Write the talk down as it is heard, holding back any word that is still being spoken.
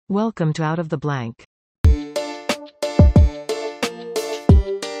Welcome to Out of the Blank.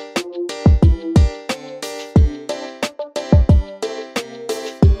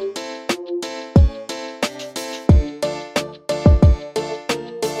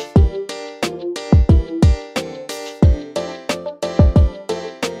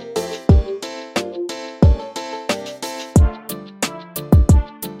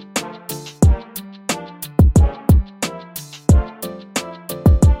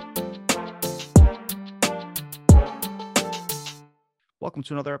 Welcome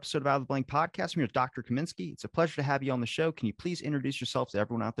to another episode of Out of the Blank podcast. I'm here with Dr. Kaminski. It's a pleasure to have you on the show. Can you please introduce yourself to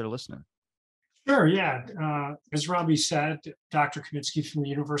everyone out there listening? Sure, yeah. As Robbie said, Dr. Kaminski from the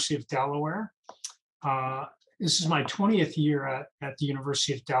University of Delaware. This is my 20th year at the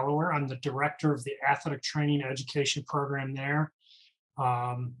University of Delaware. I'm the director of the athletic training education program there.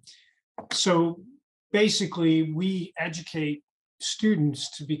 So basically, we educate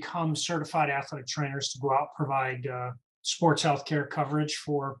students to become certified athletic trainers to go out and provide sports healthcare coverage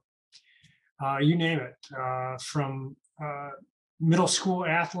for you name it, from middle school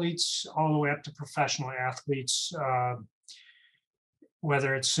athletes all the way up to professional athletes,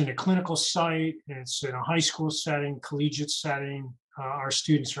 whether it's in a clinical site, it's in a high school setting, collegiate setting, our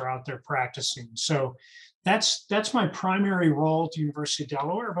students are out there practicing. So that's my primary role at the University of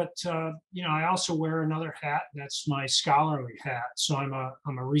Delaware. But I also wear another hat, and that's my scholarly hat. So I'm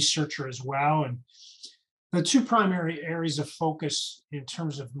a researcher as well. And the two primary areas of focus in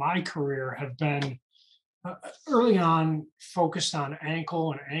terms of my career have been early on focused on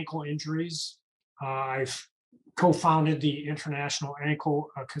ankle and ankle injuries. I've co-founded the International Ankle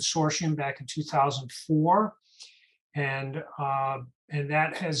Consortium back in 2004, and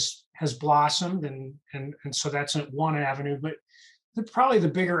that has blossomed, and so that's one avenue. But probably the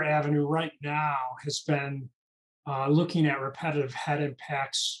bigger avenue right now has been looking at repetitive head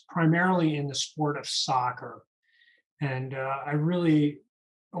impacts, primarily in the sport of soccer. And I really,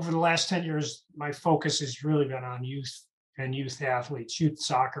 over the last 10 years, my focus has really been on youth athletes, youth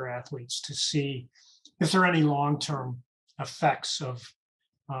soccer athletes, to see if there are any long-term effects of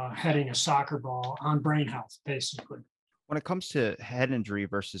heading a soccer ball on brain health, basically. When it comes to head injury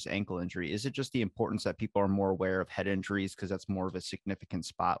versus ankle injury, is it just the importance that people are more aware of head injuries because that's more of a significant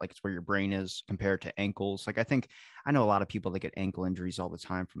spot, like it's where your brain is compared to ankles? Like I know a lot of people that get ankle injuries all the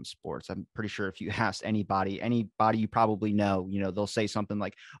time from sports. I'm pretty sure if you ask anybody you probably know, they'll say something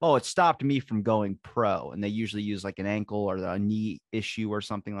like, "Oh, it stopped me from going pro," and they usually use like an ankle or a knee issue or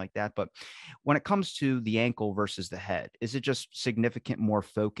something like that. But when it comes to the ankle versus the head, is it just significant more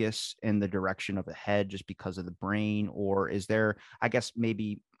focus in the direction of the head just because of the brain, or is there, I guess,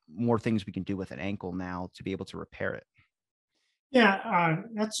 maybe more things we can do with an ankle now to be able to repair it? Yeah,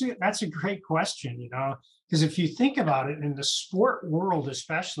 that's a great question, because if you think about it, in the sport world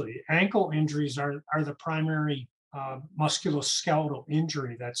especially, ankle injuries are the primary musculoskeletal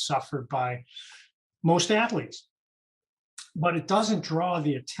injury that's suffered by most athletes. But it doesn't draw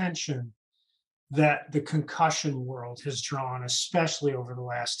the attention that the concussion world has drawn, especially over the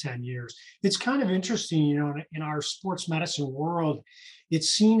last 10 years. It's kind of interesting, in our sports medicine world, it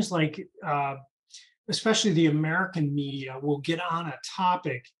seems like especially the American media will get on a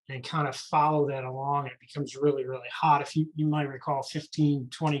topic and kind of follow that along. It becomes really, really hot. If you might recall 15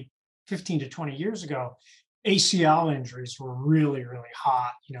 to 20 years ago, ACL injuries were really, really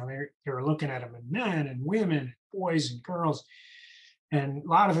hot. They were looking at them in men and women, boys and girls, and a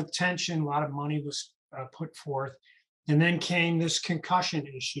lot of attention, a lot of money was put forth. And then came this concussion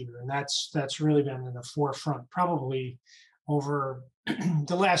issue, and that's really been in the forefront, probably over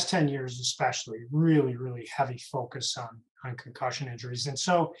the last 10 years, especially. Really, really heavy focus on concussion injuries. And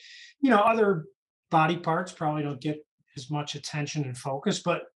so, other body parts probably don't get as much attention and focus,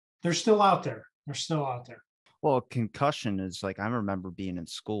 but they're still out there. Well, concussion is like, I remember being in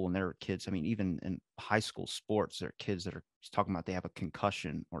school and there were kids. I mean, even in high school sports, there are kids that are talking about they have a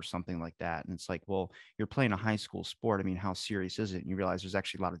concussion or something like that. And it's like, well, you're playing a high school sport. I mean, how serious is it? And you realize there's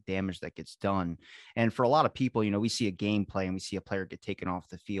actually a lot of damage that gets done. And for a lot of people, we see a game play and we see a player get taken off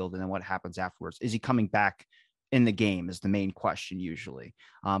the field. And then what happens afterwards? Is he coming back in the game is the main question usually.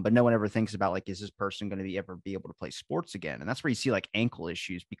 But no one ever thinks about, like, is this person going to ever be able to play sports again? And that's where you see like ankle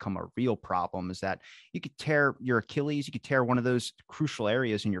issues become a real problem, is that you could tear your Achilles, you could tear one of those crucial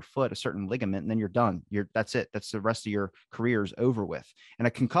areas in your foot, a certain ligament, and then you're done. That's it. That's the rest of your career is over with. And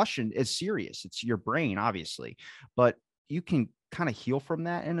a concussion is serious. It's your brain, obviously, but you can kind of heal from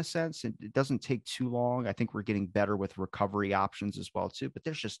that in a sense. It doesn't take too long. I think we're getting better with recovery options as well too. But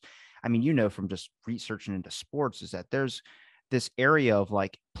there's just, from just researching into sports, is that there's this area of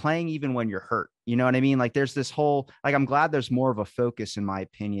like playing even when you're hurt. You know what I mean? Like there's this whole, like, I'm glad there's more of a focus, in my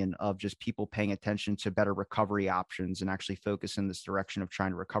opinion, of just people paying attention to better recovery options and actually focus in this direction of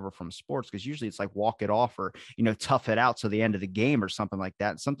trying to recover from sports. Cause usually it's like walk it off or, tough it out to the end of the game or something like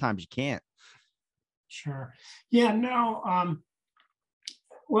that. And sometimes you can't. Sure. Yeah, no,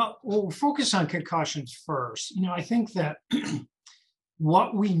 well, we'll focus on concussions first. I think that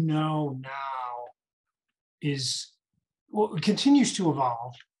what we know now is, well, it continues to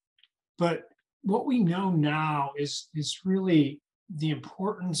evolve, but what we know now is really the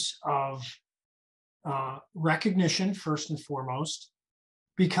importance of recognition first and foremost,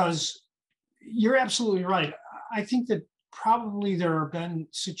 because you're absolutely right. I think that probably there have been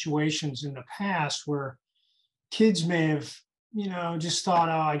situations in the past where kids may have, just thought,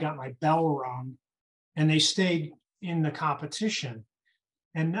 oh, I got my bell rung, and they stayed in the competition.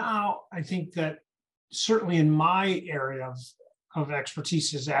 And now I think that certainly in my area of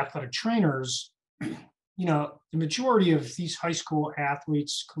expertise as athletic trainers, the majority of these high school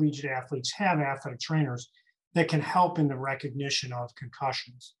athletes, collegiate athletes have athletic trainers that can help in the recognition of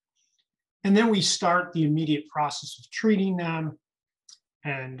concussions. And then we start the immediate process of treating them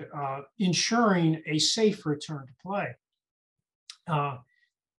and ensuring a safe return to play.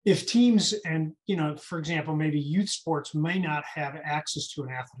 If teams and, for example, maybe youth sports may not have access to an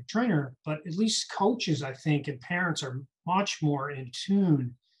athletic trainer, but at least coaches, I think, and parents are much more in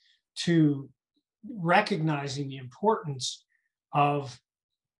tune to recognizing the importance of,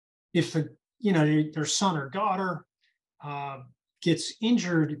 if their son or daughter gets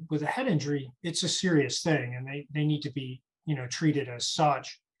injured with a head injury, it's a serious thing, and they need to be treated as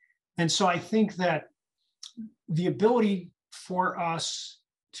such. And so I think that the ability for us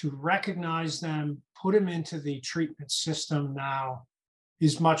to recognize them, put them into the treatment system now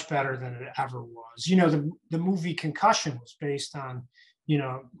is much better than it ever was. The movie Concussion was based on,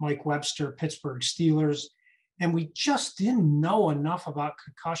 Mike Webster, Pittsburgh Steelers, and we just didn't know enough about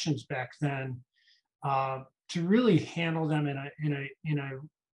concussions back then to really handle them in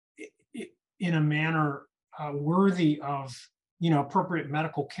a manner worthy of appropriate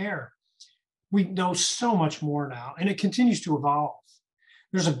medical care. We know so much more now, and it continues to evolve.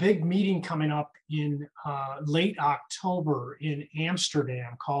 There's a big meeting coming up in late October in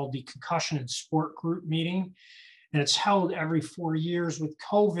Amsterdam called the Concussion and Sport Group meeting. And it's held every 4 years. With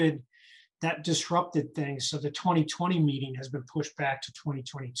COVID, that disrupted things. So the 2020 meeting has been pushed back to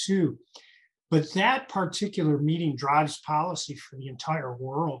 2022. But that particular meeting drives policy for the entire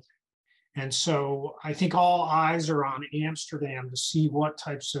world. And so I think all eyes are on Amsterdam to see what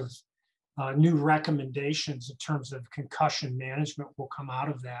types of new recommendations in terms of concussion management will come out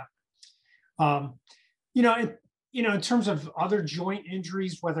of that. In terms of other joint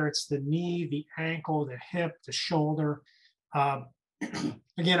injuries, whether it's the knee, the ankle, the hip, the shoulder,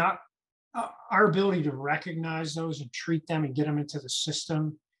 again, our ability to recognize those and treat them and get them into the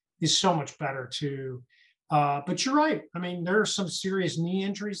system is so much better too. But you're right. I mean, there are some serious knee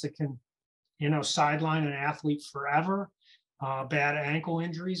injuries that can, sideline an athlete forever, bad ankle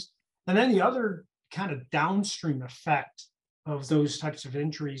injuries. And then the other kind of downstream effect of those types of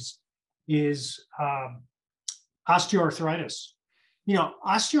injuries is osteoarthritis.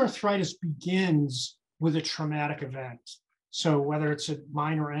 Osteoarthritis begins with a traumatic event. So whether it's a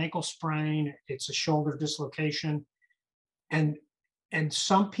minor ankle sprain, it's a shoulder dislocation, and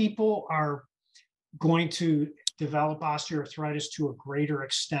some people are going to develop osteoarthritis to a greater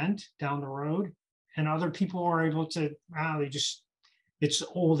extent down the road, and other people are able to, it's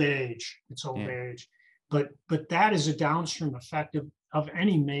old age. It's old Yeah. age. But that is a downstream effect of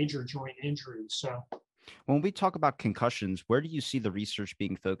any major joint injury. So When we talk about concussions, where do you see the research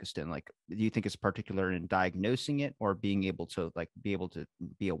being focused in? Like, do you think it's particular in diagnosing it or being able to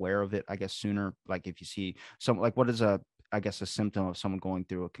be aware of it, I guess, sooner? Like if you see some, like what is a symptom of someone going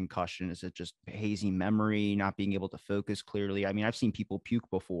through a concussion? Is it just hazy memory, not being able to focus clearly? I mean, I've seen people puke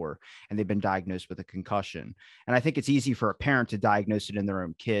before and they've been diagnosed with a concussion. And I think it's easy for a parent to diagnose it in their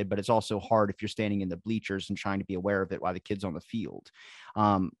own kid, but it's also hard if you're standing in the bleachers and trying to be aware of it while the kid's on the field.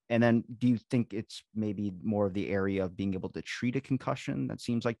 And then do you think it's maybe more of the area of being able to treat a concussion that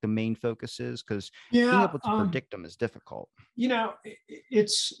seems like the main focus is? Because being yeah, able to predict them is difficult.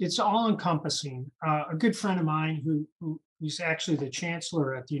 it's all encompassing. A good friend of mine who's actually the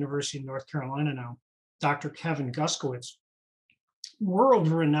chancellor at the University of North Carolina now, Dr. Kevin Guskowitz,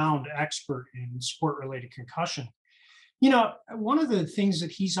 world-renowned expert in sport-related concussion. One of the things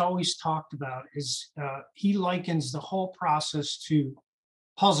that he's always talked about is he likens the whole process to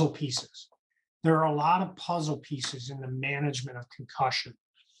puzzle pieces. There are a lot of puzzle pieces in the management of concussion.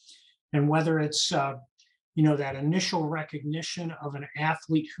 And whether it's that initial recognition of an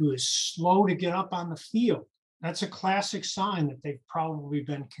athlete who is slow to get up on the field. That's a classic sign that they've probably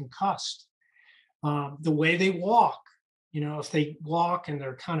been concussed. The way they walk, if they walk and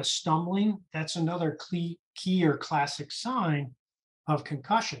they're kind of stumbling, that's another key or classic sign of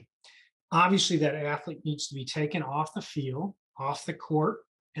concussion. Obviously, that athlete needs to be taken off the field, off the court,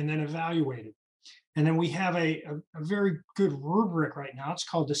 and then evaluated. And then we have a very good rubric right now. It's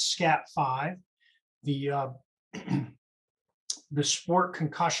called the SCAT-5, the the Sport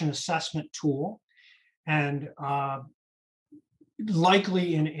Concussion Assessment Tool, and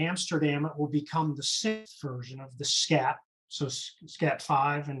likely in Amsterdam it will become the sixth version of the SCAT. So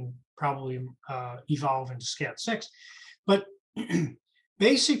SCAT-5 and probably evolve into SCAT-6. But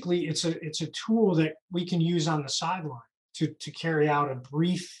basically, it's a tool that we can use on the sideline to carry out a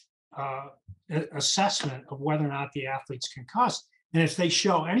brief assessment of whether or not the athlete's concussed. And if they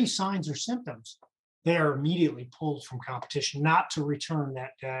show any signs or symptoms, they are immediately pulled from competition, not to return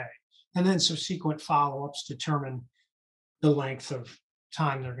that day. And then subsequent follow-ups determine the length of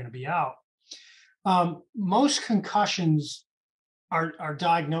time they're going to be out. Most concussions are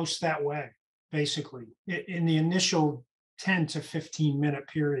diagnosed that way, basically, in the initial 10 to 15 minute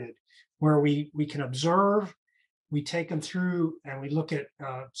period, where we can observe, we take them through, and we look at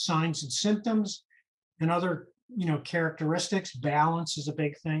signs and symptoms and other characteristics. Balance is a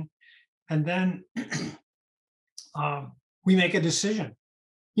big thing. And then we make a decision.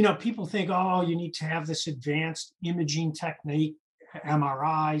 People think, oh, you need to have this advanced imaging technique,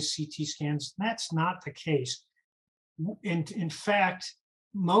 MRIs, CT scans. That's not the case. In fact,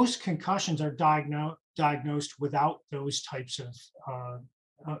 most concussions are diagnosed without those types of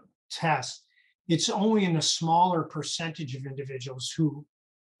tests. It's only in a smaller percentage of individuals who,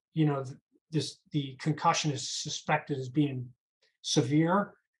 the concussion is suspected as being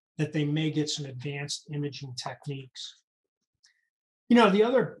severe, that they may get some advanced imaging techniques. The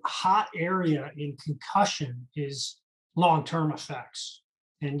other hot area in concussion is long-term effects.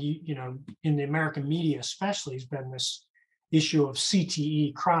 And, in the American media especially, has been this issue of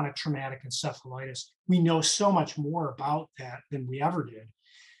CTE, chronic traumatic encephalitis. We know so much more about that than we ever did.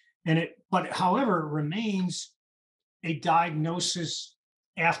 But however, it remains a diagnosis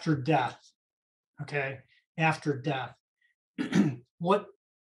after death, okay? After death. What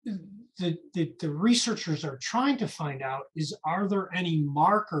the researchers are trying to find out is, are there any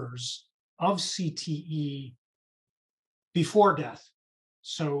markers of CTE before death?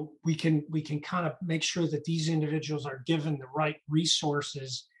 So we can kind of make sure that these individuals are given the right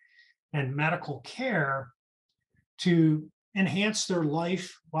resources and medical care to enhance their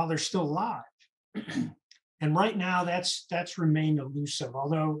life while they're still alive. And right now that's remained elusive,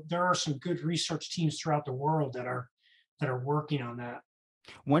 although there are some good research teams throughout the world that are working on that.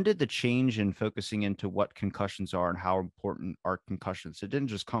 When did the change in focusing into what concussions are and how important are concussions? It didn't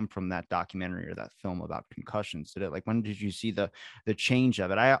just come from that documentary or that film about concussions, did it? Like, when did you see the change of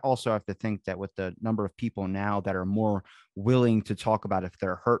it? I also have to think that with the number of people now that are more willing to talk about if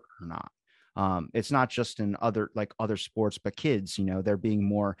they're hurt or not. It's not just in other sports, but kids, they're being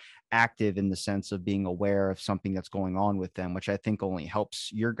more active in the sense of being aware of something that's going on with them, which I think only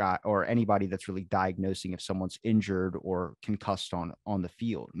helps your guy or anybody that's really diagnosing if someone's injured or concussed on the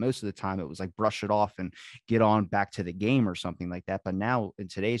field. Most of the time it was like brush it off and get on back to the game or something like that. But now in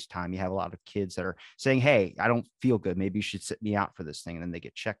today's time, you have a lot of kids that are saying, hey, I don't feel good. Maybe you should sit me out for this thing. And then they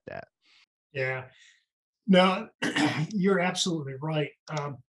get checked at. Yeah, no, you're absolutely right.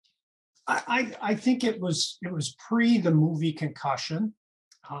 I think it was pre the movie Concussion.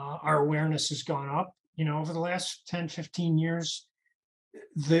 Our awareness has gone up, over the last 10, 15 years.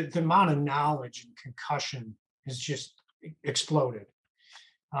 The amount of knowledge in concussion has just exploded.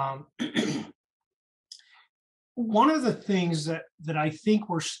 One of the things that I think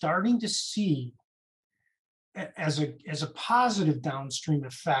we're starting to see as a positive downstream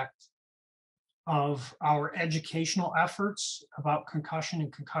effect of our educational efforts about concussion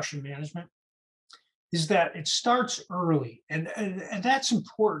and concussion management is that it starts early. And that's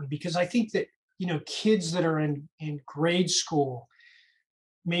important, because I think that, kids that are in grade school,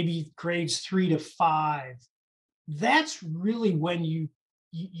 maybe grades 3 to 5, that's really when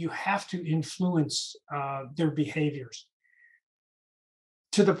you have to influence their behaviors,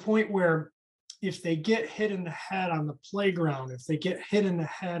 to the point where if they get hit in the head on the playground, if they get hit in the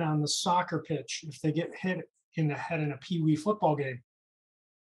head on the soccer pitch, if they get hit in the head in a pee-wee football game,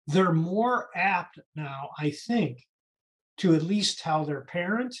 they're more apt now, I think, to at least tell their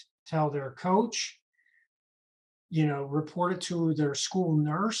parent, tell their coach, report it to their school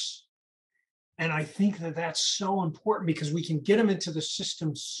nurse. And I think that that's so important, because we can get them into the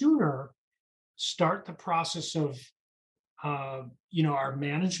system sooner, start the process of our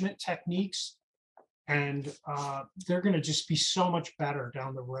management techniques, and they're going to just be so much better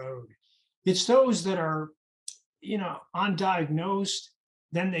down the road. It's those that are undiagnosed,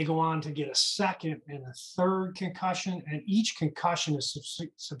 then they go on to get a second and a third concussion, and each concussion is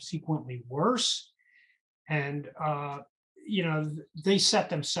subsequently worse. And they set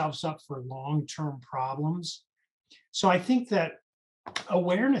themselves up for long-term problems. So I think that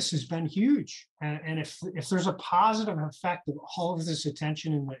awareness has been huge, and if there's a positive effect of all of this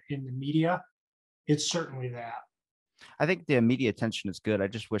attention in the media, it's certainly that. I think the media attention is good. I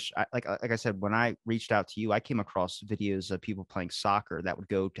just wish, like I said, when I reached out to you, I came across videos of people playing soccer that would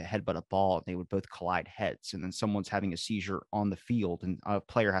go to headbutt a ball and they would both collide heads. And then someone's having a seizure on the field and a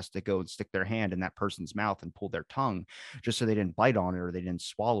player has to go and stick their hand in that person's mouth and pull their tongue just so they didn't bite on it or they didn't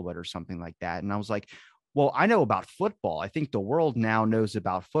swallow it or something like that. And I was like, well, I know about football. I think the world now knows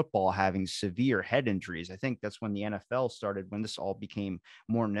about football having severe head injuries. I think that's when the NFL started, when this all became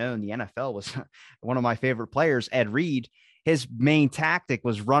more known. The NFL was one of my favorite players, Ed Reed. His main tactic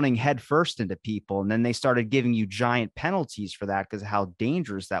was running headfirst into people. And then they started giving you giant penalties for that because of how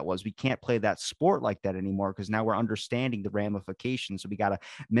dangerous that was. We can't play that sport like that anymore because now we're understanding the ramifications. So we got to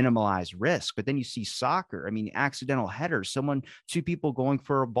minimize risk. But then you see soccer. I mean, accidental headers, two people going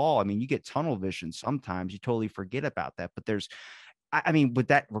for a ball. I mean, you get tunnel vision sometimes. You totally forget about that. But I mean, would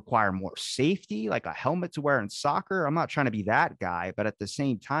that require more safety, like a helmet to wear in soccer? I'm not trying to be that guy, but at the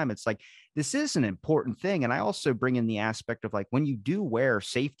same time, it's like this is an important thing. And I also bring in the aspect of like when you do wear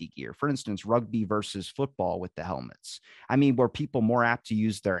safety gear, for instance, rugby versus football with the helmets. I mean, were people more apt to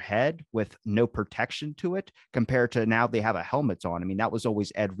use their head with no protection to it compared to now they have a helmet on? I mean, that was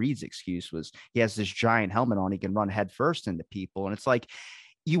always Ed Reed's excuse was he has this giant helmet on, he can run head first into people. And it's like,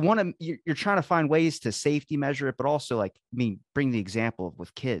 you're trying to find ways to safety measure it, but also like, I mean, bring the example of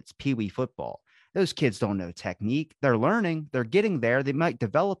with kids, Pee Wee football. Those kids don't know technique. They're learning, they're getting there. They might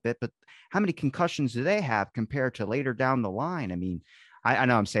develop it, but how many concussions do they have compared to later down the line? I mean, I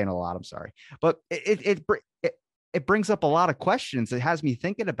know I'm saying a lot. I'm sorry, but it brings up a lot of questions. It has me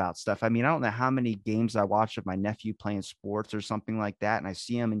thinking about stuff. I mean, I don't know how many games I watch of my nephew playing sports or something like that. And I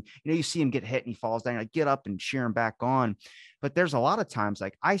see him and, you see him get hit and he falls down. I get up and cheer him back on. But there's a lot of times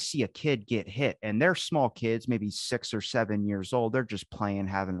like I see a kid get hit and they're small kids, maybe 6 or 7 years old. They're just playing,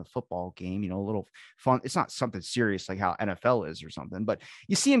 having a football game, a little fun. It's not something serious like how NFL is or something, but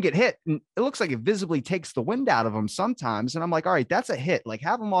you see him get hit and it looks like it visibly takes the wind out of him sometimes. And I'm like, all right, that's a hit. Like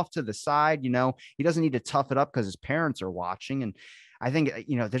have him off to the side, he doesn't need to tough it up because his parents are watching. And I think,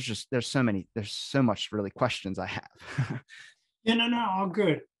 there's so much really questions I have. Yeah, no, all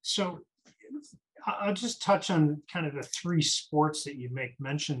good. So I'll just touch on kind of the three sports that you make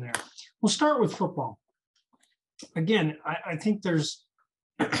mention there. We'll start with football. Again, I think there's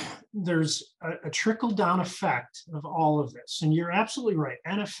a trickle down effect of all of this. And you're absolutely right.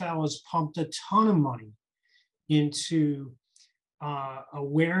 NFL has pumped a ton of money into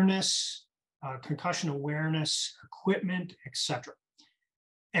awareness, concussion awareness, equipment, etc.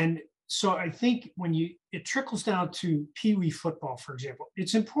 And so I think it trickles down to Pee Wee football, for example,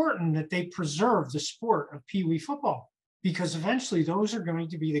 it's important that they preserve the sport of Pee Wee football because eventually those are going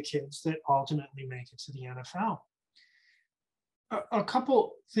to be the kids that ultimately make it to the NFL. A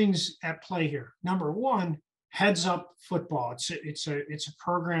couple things at play here. Number one, Heads Up Football. It's a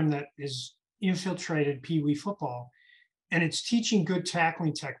program that is infiltrated Pee Wee football, and it's teaching good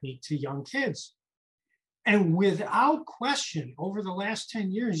tackling technique to young kids. And without question, over the last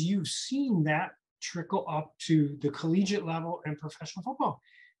 10 years, you've seen that trickle up to the collegiate level and professional football.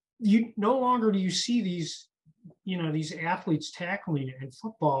 You no longer do you see these athletes tackling in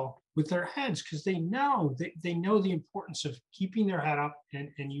football with their heads because they know the importance of keeping their head up and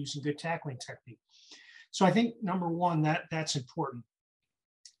using good tackling technique. So I think number one, that's important.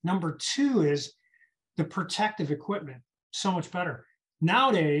 Number two is the protective equipment, so much better.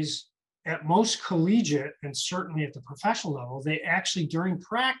 Nowadays, at most collegiate and certainly at the professional level, they actually during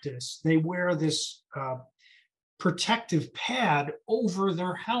practice, they wear this protective pad over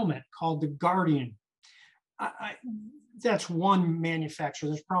their helmet called the Guardian. That's one manufacturer.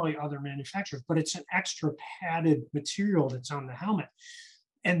 There's probably other manufacturers, but it's an extra padded material that's on the helmet.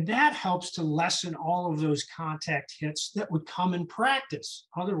 And that helps to lessen all of those contact hits that would come in practice.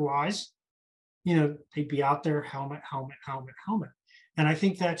 Otherwise, they'd be out there helmet. And I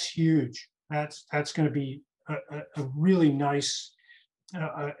think that's huge. That's going to be a really nice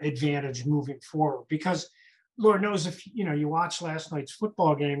advantage moving forward because Lord knows if you watch last night's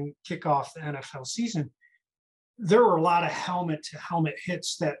football game kick off the NFL season, there were a lot of helmet to helmet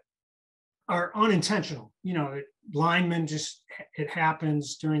hits that are unintentional. Linemen just, it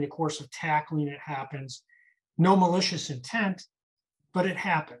happens during the course of tackling, it happens. No malicious intent, but it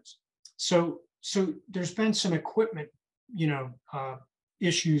happens. So there's been some equipment,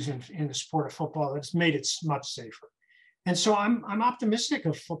 issues in the sport of football that's made it much safer. And so I'm optimistic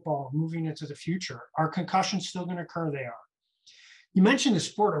of football moving into the future. Are concussions still going to occur? They are. You mentioned the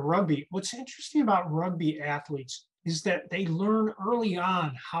sport of rugby. What's interesting about rugby athletes is that they learn early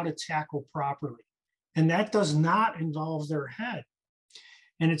on how to tackle properly. And that does not involve their head.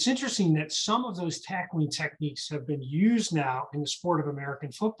 And it's interesting that some of those tackling techniques have been used now in the sport of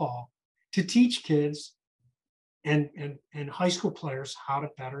American football to teach kids and high school players how to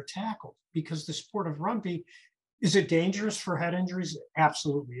better tackle, because the sport of rugby, is it dangerous for head injuries? It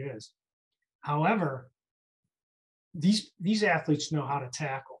absolutely is. However, these athletes know how to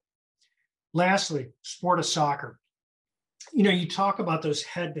tackle. Lastly, sport of soccer. You talk about those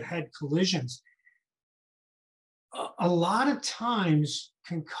head-to-head collisions. A lot of times,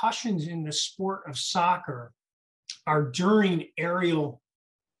 concussions in the sport of soccer are during aerial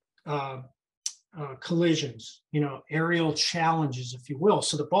collisions, aerial challenges, if you will.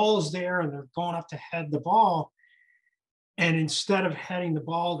 So the ball is there and they're going up to head the ball. And instead of heading the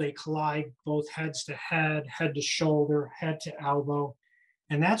ball, they collide both heads to head to shoulder, head to elbow.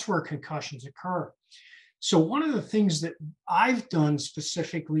 And that's where concussions occur. So one of the things that I've done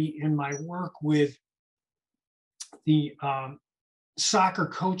specifically in my work with the Soccer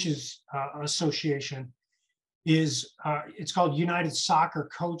Coaches Association is it's called United Soccer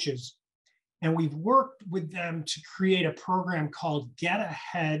Coaches. And we've worked with them to create a program called Get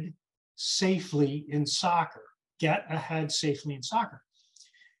Ahead Safely in Soccer. Get Ahead Safely in Soccer.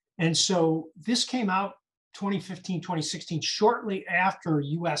 And so this came out 2015, 2016, shortly after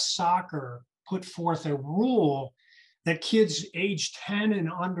US Soccer put forth a rule that kids age 10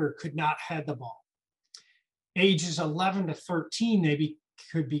 and under could not head the ball. Ages 11 to 13, they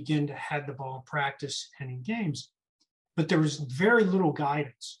could begin to head the ball in practice and in games. But there was very little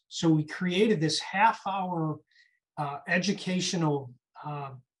guidance. So we created this half-hour educational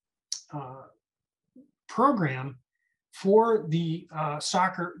program for the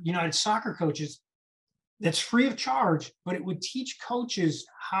United Soccer Coaches that's free of charge, but it would teach coaches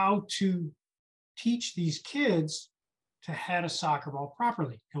how to teach these kids to head a soccer ball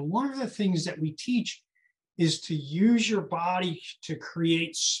properly. And one of the things that we teach is to use your body to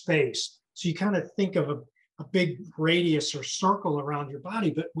create space. So you kind of think of a big radius or circle around your body,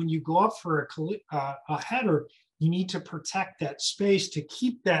 but when you go up for a header, you need to protect that space to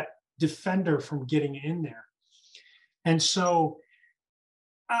keep that defender from getting in there. And so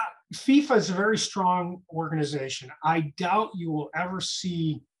FIFA is a very strong organization. I doubt you will ever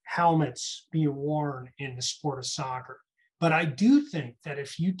see helmets being worn in the sport of soccer. But I do think that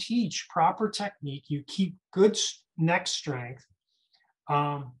if you teach proper technique, you keep good neck strength,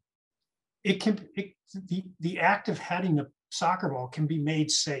 the act of heading the soccer ball can be made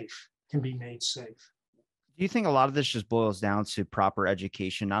safe, Do you think a lot of this just boils down to proper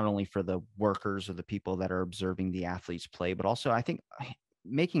education, not only for the workers or the people that are observing the athletes play, but also I think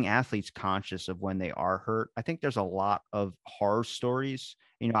making athletes conscious of when they are hurt? I think there's a lot of horror stories.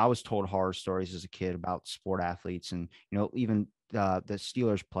 I was told horror stories as a kid about sport athletes, and even the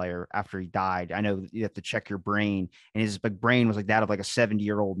Steelers player after he died. I know you have to check your brain, and his brain was like that of like a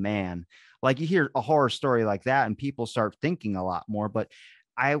 70-year-old man. Like you hear a horror story like that, and people start thinking a lot more. But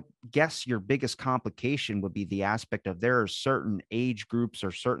I guess your biggest complication would be the aspect of there are certain age groups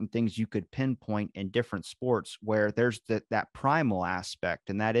or certain things you could pinpoint in different sports where there's that primal aspect.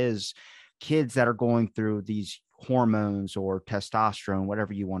 And that is kids that are going through these hormones or testosterone,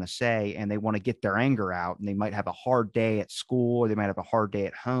 whatever you want to say, and they want to get their anger out, and they might have a hard day at school or they might have a hard day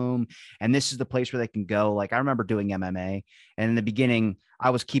at home. And this is the place where they can go. Like I remember doing MMA, and in the beginning, I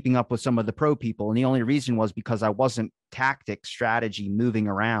was keeping up with some of the pro people. And the only reason was because I wasn't tactic, strategy, moving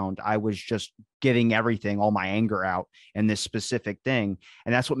around. I was just giving everything, all my anger out in this specific thing.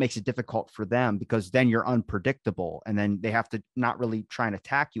 And that's what makes it difficult for them, because then you're unpredictable. And then they have to not really try and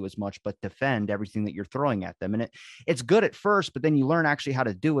attack you as much, but defend everything that you're throwing at them. And it's good at first, but then you learn actually how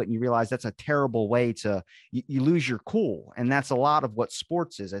to do it. And you realize that's a terrible way to, you lose your cool. And that's a lot of what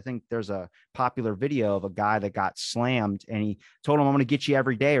sports is. I think there's a popular video of a guy that got slammed, and he told him, I'm going to get you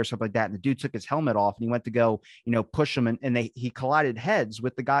every day or something like that. And the dude took his helmet off, and he went to go, push him. And he collided heads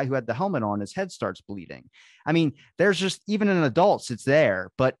with the guy who had the helmet on. His head starts bleeding. I mean, there's just, even in adults, it's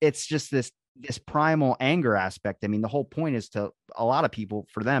there, but it's just this primal anger aspect. I mean, the whole point is to, a lot of people,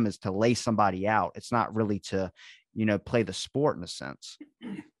 for them, is to lay somebody out. It's not really to, play the sport in a sense.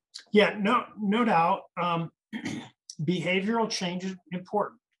 Yeah, no doubt. Behavioral change is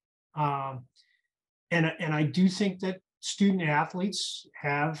important. Um, and I do think that student athletes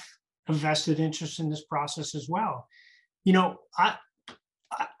have a vested interest in this process as well. You know,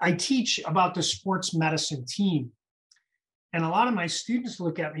 I teach about the sports medicine team. And a lot of my students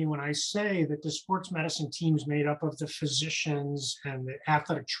look at me when I say that the sports medicine team is made up of the physicians and the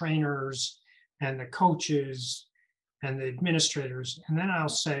athletic trainers and the coaches and the administrators. And then I'll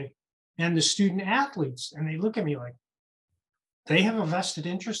say, and the student athletes. And they look at me like, they have a vested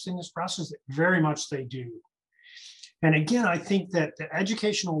interest in this process. Very much they do. And again, I think that the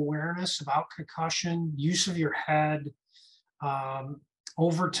educational awareness about concussion, use of your head, um,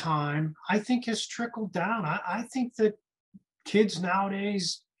 over time, I think has trickled down. I think that kids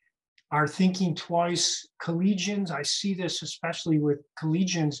nowadays are thinking twice. Collegians, I see this especially with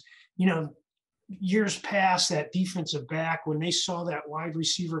collegians, you know, years past, that defensive back, when they saw that wide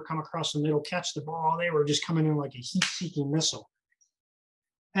receiver come across the middle, catch the ball, they were just coming in like a heat seeking missile.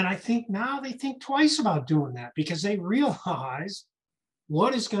 And I think now they think twice about doing that because they realize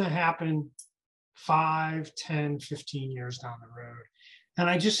what is going to happen 5, 10, 15 years down the road. And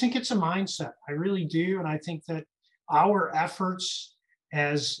I just think it's a mindset. I really do. And I think that our efforts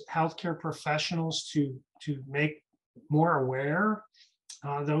as healthcare professionals to make more aware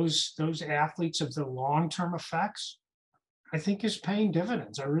those athletes of the long-term effects, I think is paying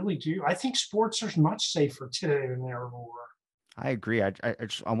dividends. I really do. I think sports are much safer today than they ever were. I agree. I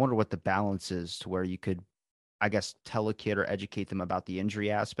wonder what the balance is to where you could, I guess, tell a kid or educate them about the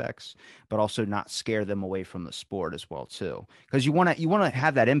injury aspects, but also not scare them away from the sport as well too. Because you want to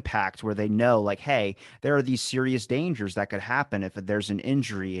have that impact where they know, like, hey, there are these serious dangers that could happen if there's an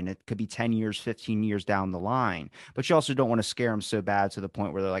injury, and it could be 10 years, 15 years down the line. But you also don't want to scare them so bad to the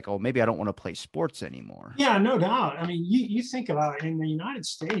point where they're like, oh, maybe I don't want to play sports anymore. Yeah, no doubt. I mean, you think about it, in the United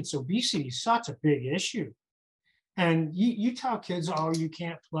States, obesity is such a big issue. And you tell kids, oh, you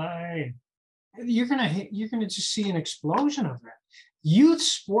can't play. You're gonna just see an explosion of that. Youth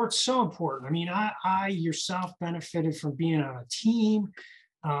sports so important. I mean, I yourself benefited from being on a team.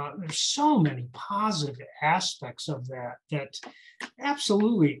 There's so many positive aspects of that. That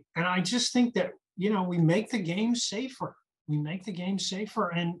absolutely, and I just think that we make the game safer. We make the game safer,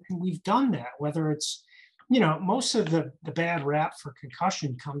 and we've done that. Whether it's most of the bad rap for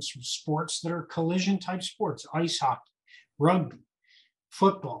concussion comes from sports that are collision type sports: ice hockey, rugby,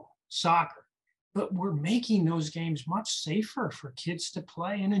 football, soccer. But we're making those games much safer for kids to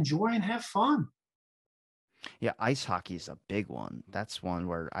play and enjoy and have fun. Yeah, ice hockey is a big one. That's one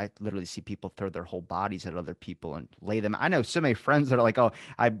where I literally see people throw their whole bodies at other people and lay them. I know so many friends that are like, "Oh,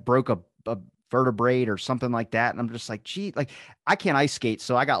 I broke a vertebrae or something like that," and I'm just like, "Gee, like I can't ice skate,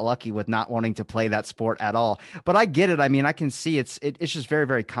 so I got lucky with not wanting to play that sport at all." But I get it. I mean, I can see it's just very,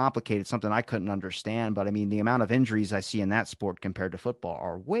 very complicated. Something I couldn't understand. But I mean, the amount of injuries I see in that sport compared to football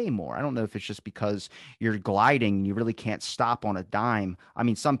are way more. I don't know if it's just because you're gliding, you really can't stop on a dime. I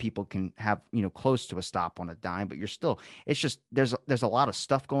mean, some people can have, close to a stop on a dime, but you're still, it's just, there's a lot of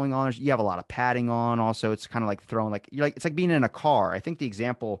stuff going on. You have a lot of padding on. Also, it's kind of like throwing, like, it's like being in a car. I think the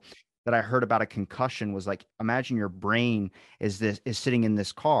example that I heard about a concussion was like, imagine your brain is sitting in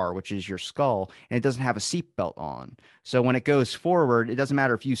this car, which is your skull, and it doesn't have a seatbelt on. So when it goes forward, it doesn't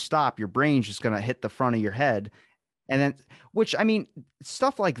matter if you stop, your brain's just going to hit the front of your head. And then, which I mean,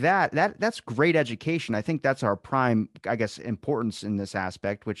 stuff like that's great education. I think that's our prime, I guess, importance in this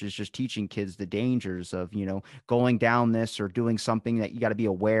aspect, which is just teaching kids the dangers of, going down this or doing something that you got to be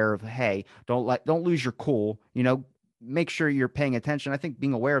aware of. Hey, don't lose your cool, make sure you're paying attention. I think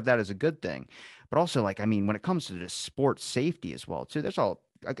being aware of that is a good thing. But also, like, I mean, when it comes to the sports safety as well, too, there's all,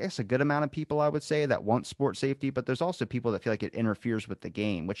 I guess, a good amount of people I would say that want sports safety, but there's also people that feel like it interferes with the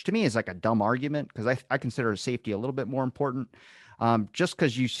game, which to me is like a dumb argument because I consider safety a little bit more important. Just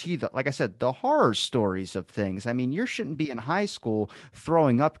because you see like I said, the horror stories of things. I mean, you shouldn't be in high school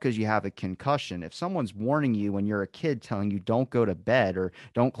throwing up because you have a concussion. If someone's warning you when you're a kid, telling you don't go to bed or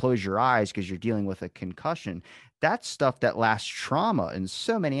don't close your eyes because you're dealing with a concussion, that's stuff that lasts trauma in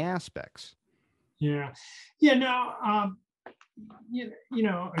so many aspects. Yeah, yeah. No,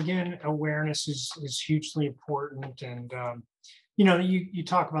 again, awareness is hugely important, and you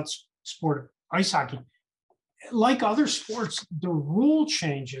talk about sport ice hockey. Like other sports, the rule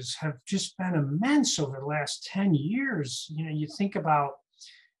changes have just been immense over the last 10 years. You think about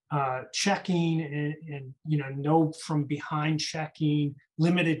checking and no from behind checking,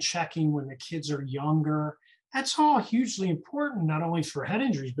 limited checking when the kids are younger. That's all hugely important, not only for head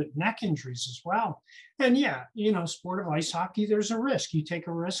injuries, but neck injuries as well. And yeah, sport of ice hockey, there's a risk. You take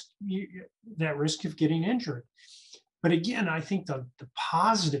a risk, that risk of getting injured. But again, I think the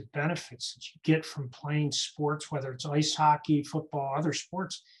positive benefits that you get from playing sports, whether it's ice hockey, football, other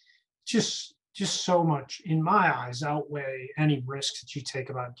sports, just so much, in my eyes, outweigh any risks that you take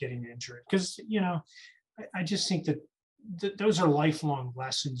about getting injured. Because I just think that those are lifelong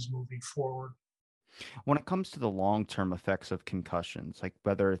lessons moving forward. When it comes to the long-term effects of concussions, like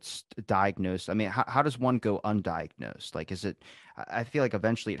whether it's diagnosed, I mean, how does one go undiagnosed? Like, is it, I feel like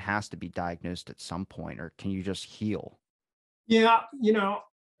eventually it has to be diagnosed at some point, or can you just heal? Yeah,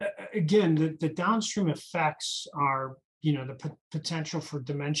 again, the downstream effects are, the potential for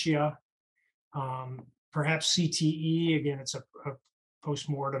dementia, perhaps CTE. Again, it's a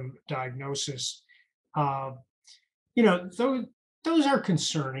postmortem diagnosis. Uh, those are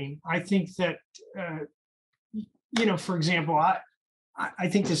concerning. I think that, for example, I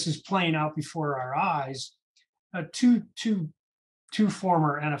think this is playing out before our eyes. Two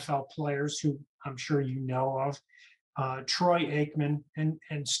former NFL players who I'm sure you know of, Troy Aikman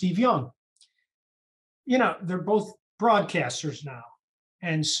and Steve Young. They're both broadcasters now,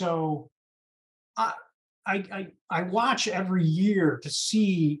 and so I I watch every year to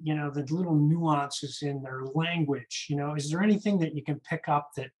see, the little nuances in their language. Is there anything that you can pick up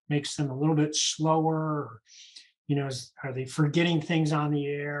that makes them a little bit slower? Or, are they forgetting things on the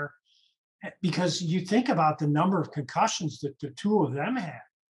air? Because you think about the number of concussions that the two of them had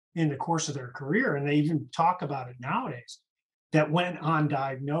in the course of their career, and they even talk about it nowadays, that went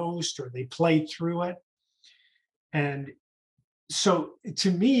undiagnosed or they played through it. And so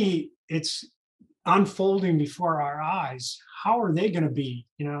to me, it's unfolding before our eyes. How are they going to be,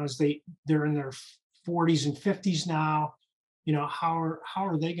 as they're in their 40s and 50s now? How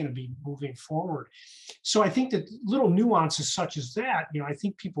are they going to be moving forward? So I think that little nuances such as that, I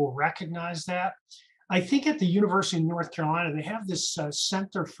think people recognize that. I think at the University of North Carolina, they have this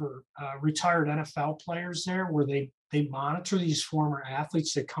center for retired NFL players there, where they monitor these former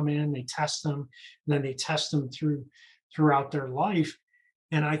athletes that come in, they test them, and then they test them throughout their life.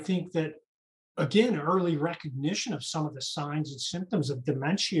 And I think that, again, early recognition of some of the signs and symptoms of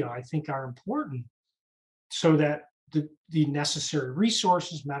dementia, I think, are important, so that the necessary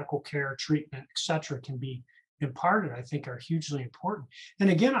resources, medical care, treatment, et cetera, can be imparted, I think, are hugely important. And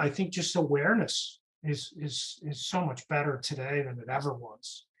again, I think just awareness is so much better today than it ever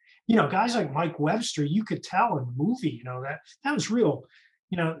was. Guys like Mike Webster, you could tell in the movie, that was real.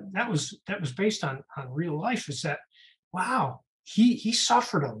 That was based on real life. Is that, wow, he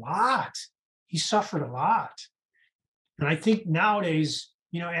suffered a lot. He suffered a lot. And I think nowadays,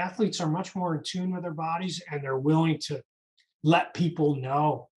 athletes are much more in tune with their bodies, and they're willing to let people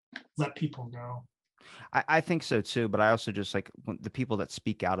know. Let people know. I think so too, but I also just like when the people that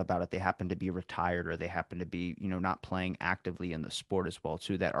speak out about it, they happen to be retired or they happen to be, not playing actively in the sport as well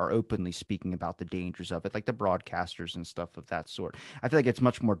too, that are openly speaking about the dangers of it, like the broadcasters and stuff of that sort. I feel like it's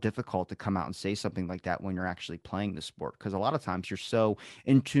much more difficult to come out and say something like that when you're actually playing the sport, because a lot of times you're so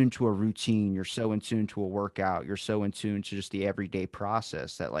in tune to a routine, you're so in tune to a workout, you're so in tune to just the everyday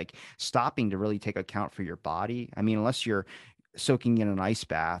process that like stopping to really take account for your body. I mean, unless you're soaking in an ice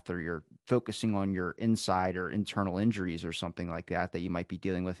bath or you're focusing on your inside or internal injuries or something like that that you might be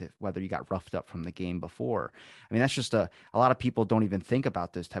dealing with it, whether you got roughed up from the game before. I mean, that's just a lot of people don't even think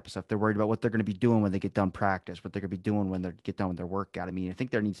about this type of stuff. They're worried about what they're going to be doing when they get done practice, what they're going to be doing when they get done with their workout. I mean, I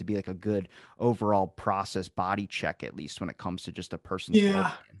think there needs to be like a good overall process body check, at least when it comes to just a person's Yeah.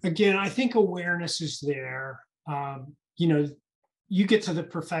 well-being. Again, I think awareness is there. You get to the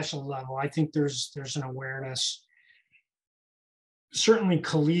professional level, I think there's an awareness. Certainly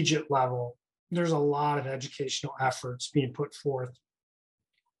collegiate level, there's a lot of educational efforts being put forth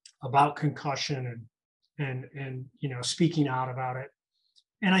about concussion, and speaking out about it.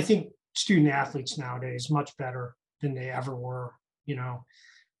 And I think student athletes nowadays much better than they ever were. You know,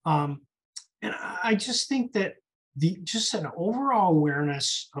 um, and I just think that the just an overall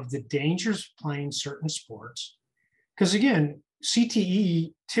awareness of the dangers of playing certain sports, because again,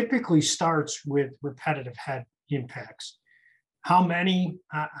 CTE typically starts with repetitive head impacts. How many?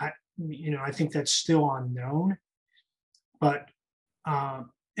 I think that's still unknown. But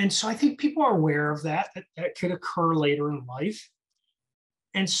and so I think people are aware of that could occur later in life.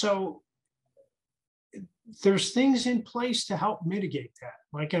 And so there's things in place to help mitigate that.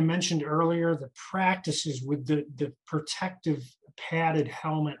 Like I mentioned earlier, the practices with the protective padded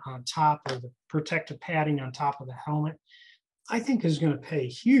helmet on top, or the protective padding on top of the helmet, I think is going to pay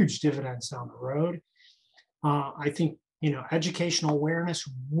huge dividends down the road. I think, educational awareness,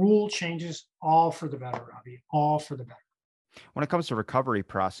 rule changes, all for the better, Robbie, all for the better. When it comes to recovery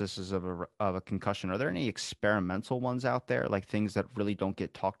processes of a concussion, are there any experimental ones out there, like things that really don't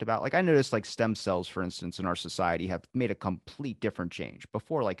get talked about? Like I noticed, like stem cells, for instance, in our society have made a complete different change.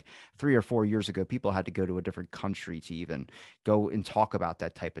 Before, like 3 or 4 years ago, people had to go to a different country to even go and talk about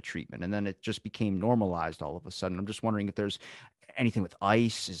that type of treatment, and then it just became normalized all of a sudden. I'm just wondering if there's anything with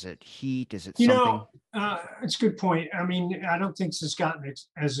ice. Is it heat? Is it You something? know, it's a good point. I mean, I don't think this has gotten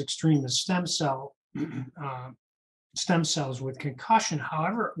as extreme as uh, stem cells with concussion.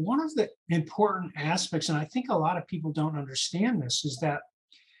 However, one of the important aspects, and I think a lot of people don't understand this, is that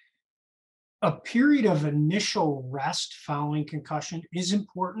a period of initial rest following concussion is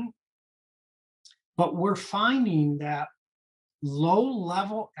important, but we're finding that low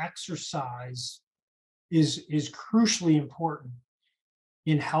level exercise is crucially important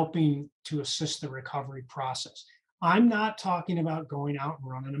in helping to assist the recovery process. I'm not talking about going out and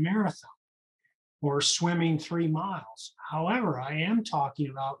running a marathon or swimming 3 miles. However, I am talking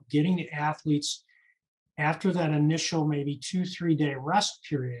about getting the athletes after that initial maybe 2, 3 day rest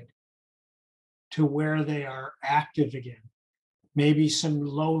period to where they are active again. Maybe some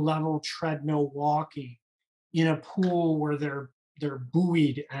low level treadmill walking in a pool where they're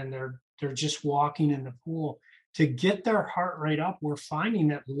buoyed and they're just walking in the pool to get their heart rate up. We're finding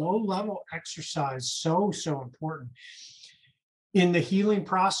that low level exercise so important in the healing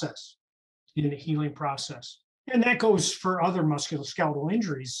process, in the healing process. And that goes for other musculoskeletal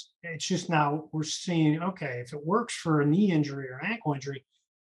injuries. It's just now we're seeing, okay, if it works for a knee injury or ankle injury,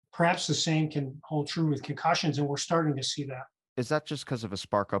 perhaps the same can hold true with concussions. And we're starting to see that. Is that just because of a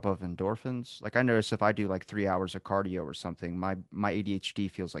spark up of endorphins? Like I notice if I do like 3 hours of cardio or something, my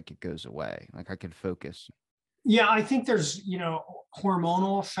ADHD feels like it goes away. Like I can focus. Yeah, I think there's,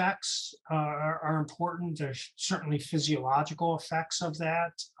 hormonal effects are important. There's certainly physiological effects of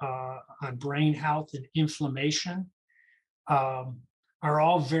that on brain health and inflammation um, are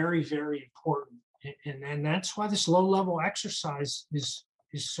all very, very important. And that's why this low level exercise is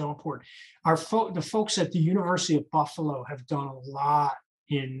so important. The folks at the University of Buffalo have done a lot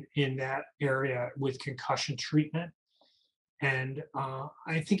in that area with concussion treatment. And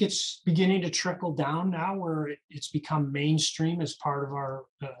I think it's beginning to trickle down now where it's become mainstream as part of our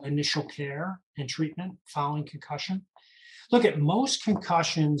initial care and treatment following concussion. Look at most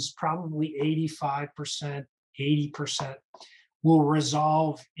concussions, probably 85%, 80% will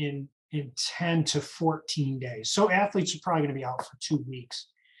resolve in 10 to 14 days. So athletes are probably going to be out for 2 weeks.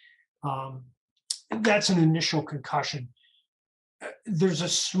 Um, that's an initial concussion. There's a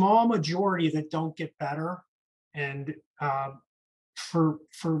small majority that don't get better. And for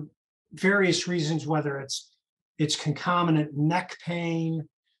various reasons, whether it's concomitant neck pain,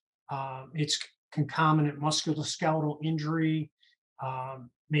 it's concomitant musculoskeletal injury,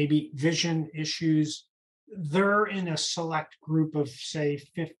 maybe vision issues. They're in a select group of say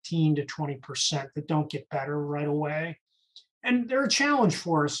 15 to 20% that don't get better right away, and they're a challenge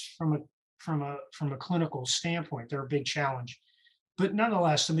for us from a clinical standpoint. They're a big challenge, but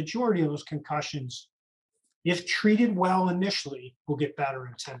nonetheless, the majority of those concussions, if treated well initially, will get better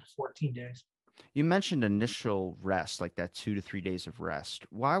in 10 to 14 days. You mentioned initial rest, like that 2 to 3 days of rest.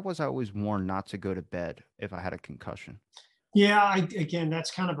 Why was I always warned not to go to bed if I had a concussion? Yeah, again, that's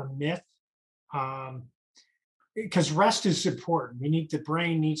kind of a myth. Um, because rest is important. The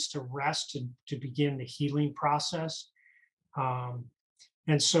brain needs to rest to begin the healing process. Um,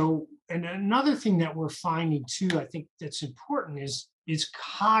 and another thing that we're finding too, I think that's important is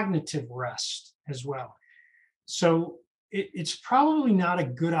cognitive rest as well. So it's probably not a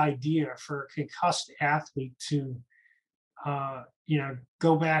good idea for a concussed athlete to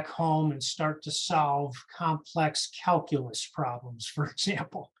go back home and start to solve complex calculus problems, for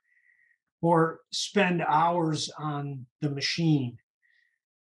example, or spend hours on the machine.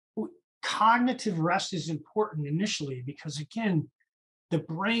 Cognitive rest is important initially because, again, the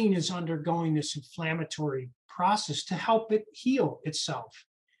brain is undergoing this inflammatory process to help it heal itself.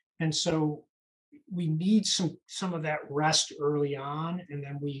 And so we need some of that rest early on, and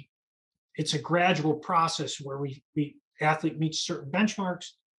then it's a gradual process where we athlete meets certain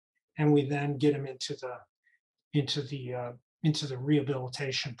benchmarks, and we then get them into the into the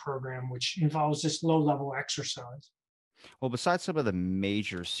rehabilitation program, which involves this low level exercise. Well, besides some of the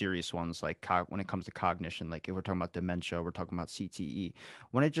major serious ones, like when it comes to cognition, like if we're talking about dementia, we're talking about CTE.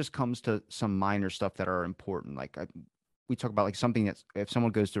 When it just comes to some minor stuff that are important, like we talk about like something that's if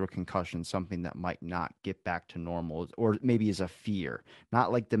someone goes through a concussion, something that might not get back to normal, or maybe is a fear,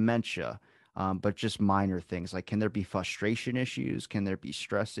 not like dementia. but just minor things. Like, can there be frustration issues? Can there be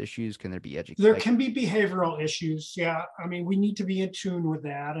stress issues? Can there be There like, can be behavioral issues. Yeah. I mean, we need to be in tune with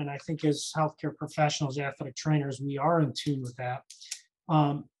that. And I think as healthcare professionals, athletic trainers, we are in tune with that.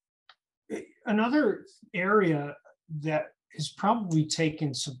 Um, Another area that has probably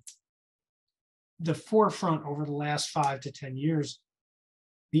taken the forefront over the last 5 to 10 years,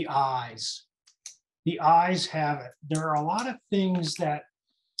 the eyes. The eyes have it. There are a lot of things that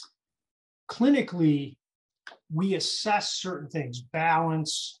clinically we assess certain things,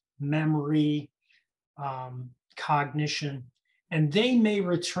 balance, memory, cognition, and they may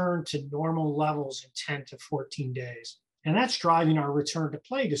return to normal levels in 10 to 14 days. And that's driving our return to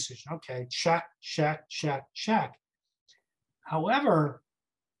play decision. Okay, check, check, check, check. However,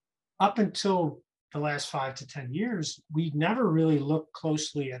 up until the last 5 to 10 years, we never really looked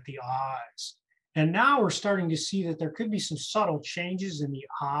closely at the eyes. And now we're starting to see that there could be some subtle changes in the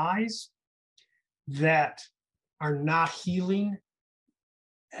eyes that are not healing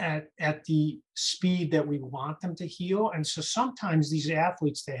at the speed that we want them to heal. And so sometimes these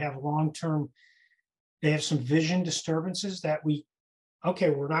athletes, they have long-term, they have some vision disturbances that we're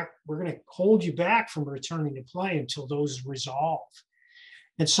going to hold you back from returning to play until those resolve.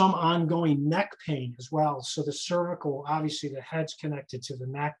 And some ongoing neck pain as well. So the cervical, obviously the head's connected to the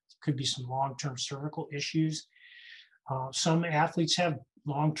neck, could be some long-term cervical issues. Some athletes have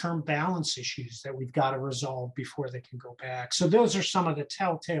long-term balance issues that we've got to resolve before they can go back. So those are some of the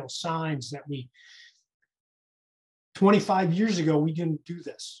telltale signs that 25 years ago, we didn't do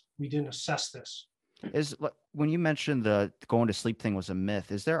this. We didn't assess this. when you mentioned the going to sleep thing was a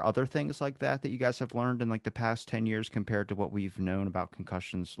myth, is there other things like that that you guys have learned in like the past 10 years compared to what we've known about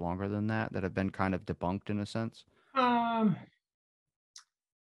concussions longer than that have been kind of debunked in a sense? Um,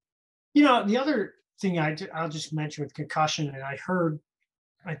 the other thing I'll just mention with concussion, and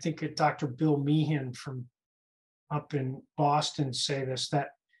I think Dr. Bill Meehan from up in Boston say this, that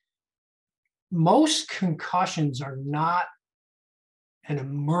most concussions are not an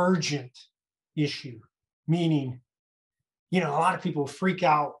emergent issue, meaning, a lot of people freak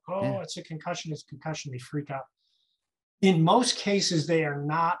out. Yeah. Oh, it's a concussion, they freak out. In most cases, they are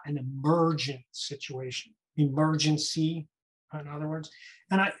not an emergent situation, emergency, in other words.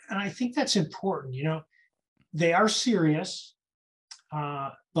 And I think that's important. They are serious,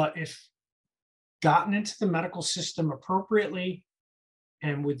 but if gotten into the medical system appropriately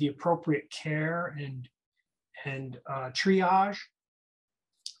and with the appropriate care and triage,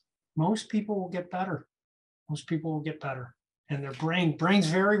 most people will get better. Most people will get better, and their brain's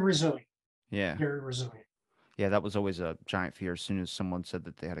very resilient, Yeah. very resilient. Yeah, that was always a giant fear. As soon as someone said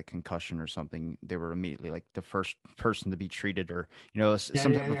that they had a concussion or something, they were immediately like the first person to be treated, or Yeah,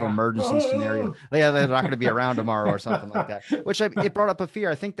 some yeah, type of yeah. emergency scenario. Oh! Yeah, they're not going to be around tomorrow or something like that. It brought up a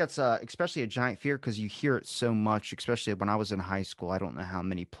fear. I think that's especially a giant fear because you hear it so much. Especially when I was in high school, I don't know how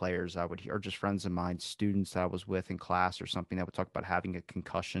many players I would hear, or just friends of mine, students that I was with in class or something, that would talk about having a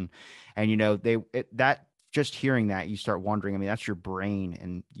concussion, and that just hearing that, you start wondering. I mean, that's your brain,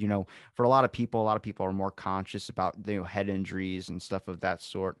 and for a lot of people are more conscious about head injuries and stuff of that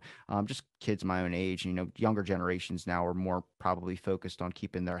sort. Just kids my own age, younger generations now are more probably focused on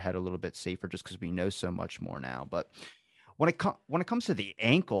keeping their head a little bit safer, just because we know so much more now. But when it comes to the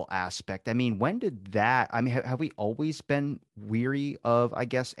ankle aspect, I mean, when did that? I mean, have we always been weary of, I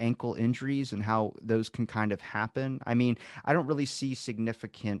guess, ankle injuries and how those can kind of happen? I mean, I don't really see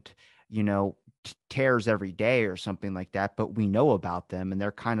significant, you know, tears every day or something like that, but we know about them, and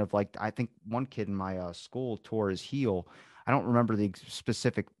they're kind of like, I think one kid in my school tore his heel. I don't remember the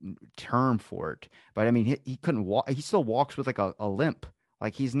specific term for it, but I mean, he couldn't walk. He still walks with like a limp.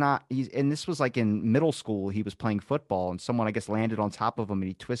 Like and this was like in middle school, he was playing football and someone, I guess, landed on top of him and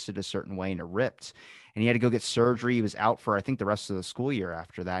he twisted a certain way and it ripped. And he had to go get surgery. He was out for, I think, the rest of the school year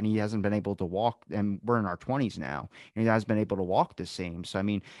after that. And he hasn't been able to walk. And we're in our 20s now. And he hasn't been able to walk the same. So, I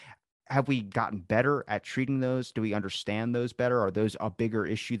mean, have we gotten better at treating those? Do we understand those better? Are those a bigger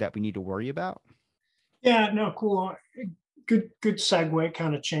issue that we need to worry about? Yeah, no, cool. Good segue,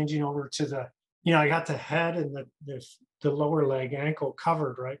 kind of changing over to I got the head and the lower leg ankle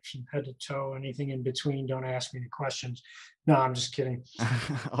covered, right? From head to toe, anything in between. Don't ask me any questions. No, I'm just kidding.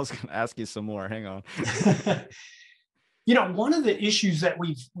 I was going to ask you some more. Hang on. One of the issues that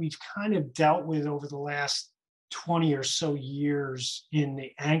we've kind of dealt with over the last 20 or so years in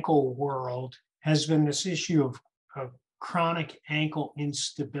the ankle world has been this issue of chronic ankle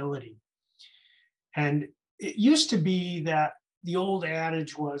instability. And it used to be that the old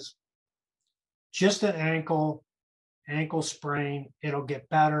adage was just an ankle sprain, it'll get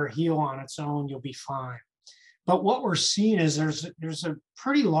better, heal on its own, you'll be fine. But what we're seeing is there's a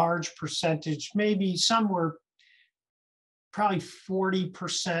pretty large percentage, maybe somewhere probably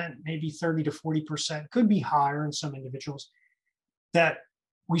 40%, maybe 30 to 40%, could be higher in some individuals, that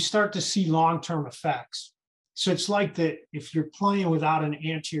we start to see long-term effects. So it's like that if you're playing without an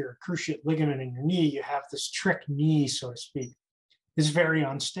anterior cruciate ligament in your knee, you have this trick knee, so to speak. It's very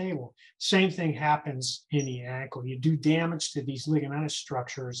unstable. Same thing happens in the ankle. You do damage to these ligamentous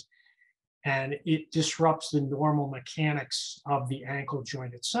structures, and it disrupts the normal mechanics of the ankle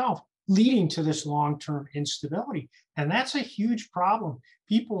joint itself, leading to this long-term instability. And that's a huge problem.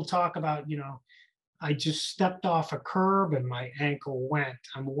 People talk about, I just stepped off a curb and my ankle went.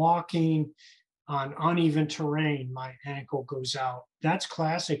 I'm walking on uneven terrain, my ankle goes out. That's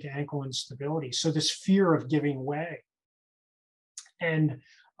classic ankle instability. So this fear of giving way. And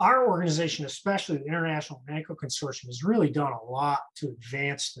our organization, especially the International Ankle Consortium, has really done a lot to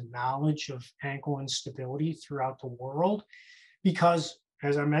advance the knowledge of ankle instability throughout the world because,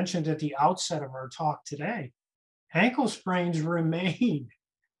 as I mentioned at the outset of our talk today, ankle sprains remain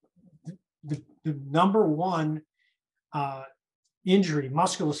the number one injury,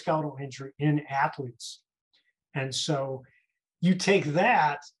 musculoskeletal injury in athletes. And so you take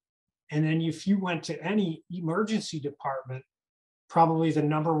that, and then if you went to any emergency department, probably the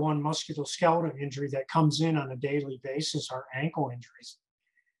number one musculoskeletal injury that comes in on a daily basis are ankle injuries.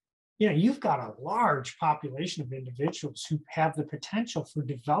 You've got a large population of individuals who have the potential for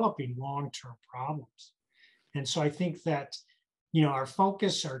developing long-term problems. And so I think that, our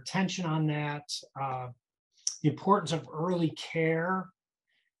focus, our attention on that, the importance of early care,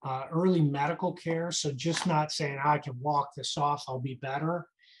 early medical care. So just not saying, I can walk this off, I'll be better,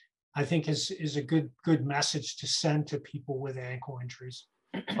 I think is a good message to send to people with ankle injuries.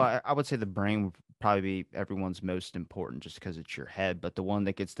 Well, I would say the brain would probably be everyone's most important just because it's your head, but the one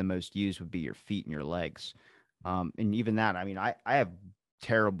that gets the most used would be your feet and your legs. And even that, I mean, I have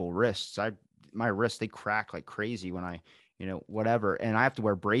terrible wrists. My wrists, they crack like crazy when whatever. And I have to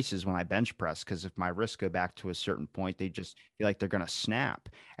wear braces when I bench press because if my wrists go back to a certain point, they just feel like they're going to snap.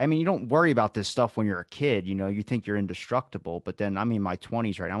 I mean, you don't worry about this stuff when you're a kid, you think you're indestructible, but then I'm in my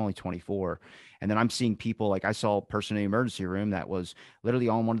 20s, right? I'm only 24. And then I'm seeing people like I saw a person in the emergency room that was literally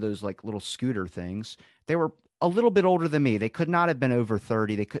on one of those like little scooter things. They were a little bit older than me. They could not have been over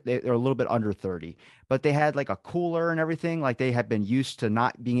 30. They're a little bit under 30, but they had like a cooler and everything. Like they had been used to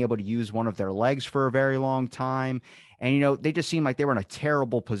not being able to use one of their legs for a very long time. And, they just seemed like they were in a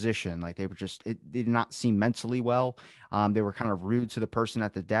terrible position. Like they did not seem mentally well. They were kind of rude to the person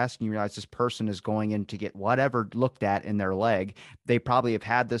at the desk. And you realize this person is going in to get whatever looked at in their leg. They probably have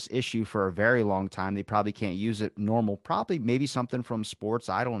had this issue for a very long time. They probably can't use it normal, probably maybe something from sports.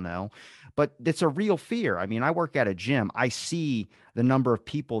 I don't know. But it's a real fear. I mean, I work at a gym. I see the number of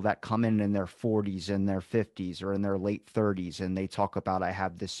people that come in their 40s and their 50s or in their late 30s and they talk about I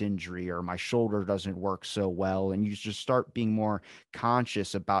have this injury or my shoulder doesn't work so well, and you just start being more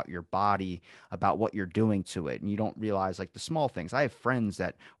conscious about your body, about what you're doing to it, and you don't realize like the small things. I have friends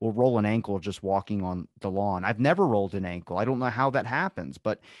that will roll an ankle just walking on the lawn. I've never rolled an ankle. I don't know how that happens,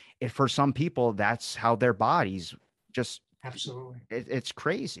 but for some people that's how their bodies just Absolutely. it's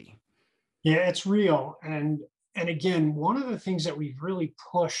crazy. Yeah, it's real. And again, one of the things that we've really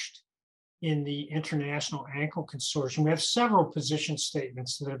pushed in the International Ankle Consortium, we have several position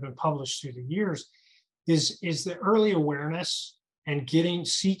statements that have been published through the years, is the early awareness and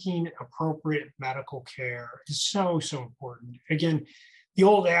seeking appropriate medical care is so important. Again, the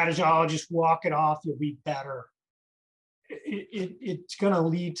old adage, "Oh, just walk it off, you'll be better." It's going to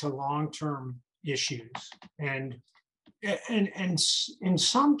lead to long-term issues. And in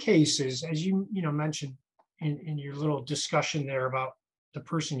some cases, as you mentioned in your little discussion there about the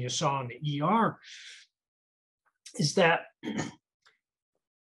person you saw in the ER, is that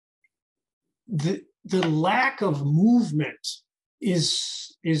the lack of movement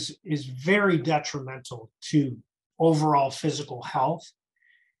is very detrimental to overall physical health.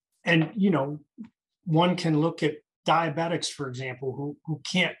 And one can look at diabetics, for example, who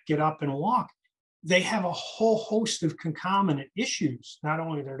can't get up and walk. They have a whole host of concomitant issues, not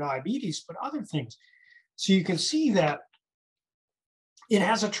only their diabetes, but other things. So you can see that it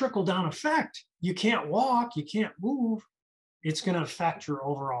has a trickle-down effect. You can't walk, you can't move, it's going to affect your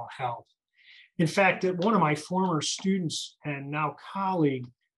overall health. In fact, one of my former students and now colleague,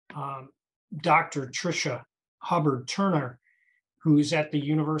 Dr. Tricia Hubbard Turner, who's at the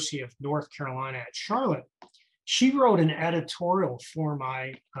University of North Carolina at Charlotte, she wrote an editorial for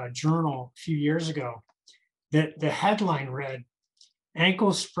my journal a few years ago that the headline read,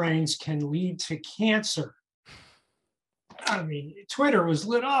 "Ankle sprains can lead to cancer." I mean, Twitter was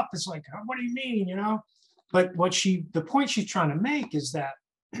lit up. It's like, what do you mean, But the point she's trying to make is that,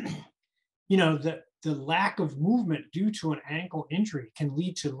 the lack of movement due to an ankle injury can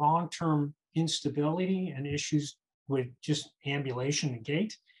lead to long-term instability and issues with just ambulation and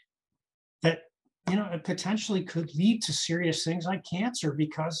gait that, it potentially could lead to serious things like cancer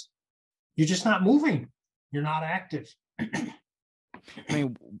because you're just not moving. You're not active. I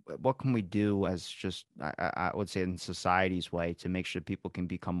mean, what can we do as just I would say in society's way to make sure people can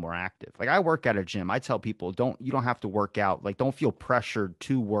become more active? Like I work at a gym. I tell people you don't have to work out. Like don't feel pressured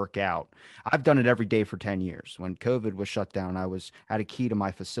to work out. I've done it every day for 10 years. When COVID was shut down, I was had a key to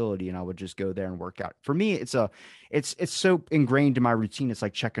my facility and I would just go there and work out. For me, it's so ingrained in my routine. It's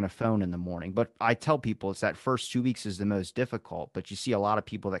like checking a phone in the morning. But I tell people it's that first 2 weeks is the most difficult. But you see a lot of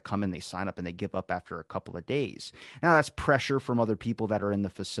people that come in, they sign up and they give up after a couple of days. Now that's pressure from other people that are in the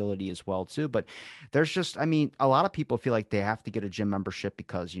facility as well too. But there's just, I mean, a lot of people feel like they have to get a gym membership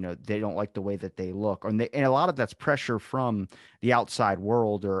because they don't like the way that they look, and a lot of that's pressure from the outside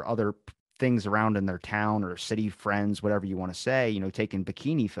world or other things around in their town or city, friends, whatever you want to say. Taking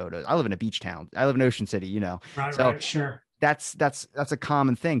bikini photos. I live in a beach town. I live in Ocean City. Right, So right, sure. that's a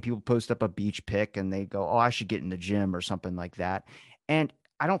common thing. People post up a beach pic and they go, "Oh, I should get in the gym" or something like that. And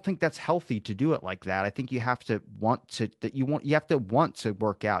I don't think that's healthy to do it like that. I think you have to want to that you have to want to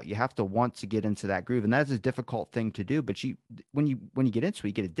work out. You have to want to get into that groove. And that is a difficult thing to do, but when you get into it,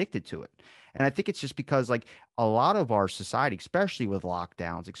 you get addicted to it. And I think it's just because like a lot of our society, especially with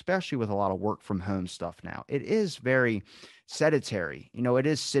lockdowns, especially with a lot of work from home stuff now, it is very sedentary. It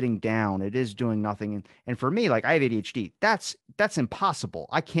is sitting down, it is doing nothing. And for me, like I have ADHD, that's impossible.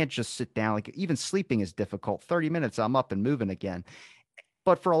 I can't just sit down. Like even sleeping is difficult. 30 minutes, I'm up and moving again.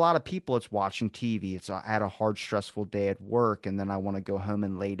 But for a lot of people, it's watching TV. I had a hard, stressful day at work, and then I want to go home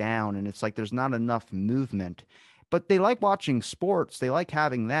and lay down. And it's like there's not enough movement. But they like watching sports. They like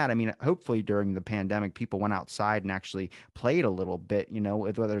having that. I mean, hopefully during the pandemic, people went outside and actually played a little bit,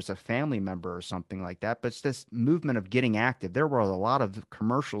 whether it's a family member or something like that. But it's this movement of getting active. There were a lot of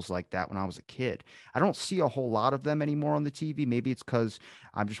commercials like that when I was a kid. I don't see a whole lot of them anymore on the TV. Maybe it's because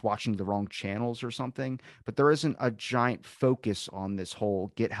I'm just watching the wrong channels or something, but there isn't a giant focus on this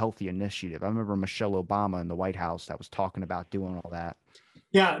whole get healthy initiative. I remember Michelle Obama in the White House that was talking about doing all that.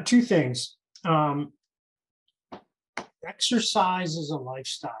 Yeah, two things. Um, Exercise is a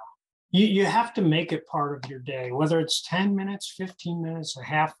lifestyle. You have to make it part of your day, whether it's 10 minutes, 15 minutes, a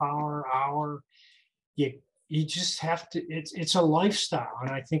half hour. You you just have to, it's a lifestyle.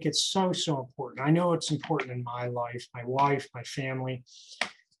 And I think it's so, so important. I know it's important in my life, my wife, my family.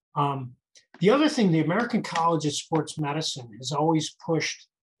 Um, the other thing, the American College of Sports Medicine has always pushed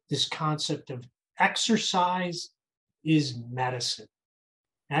this concept of exercise is medicine.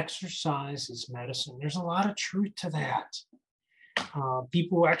 Exercise is medicine. There's a lot of truth to that.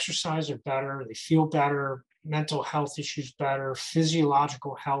 People who exercise are better, they feel better, mental health issues better,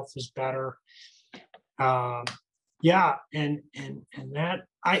 physiological health is better. Um, yeah, and that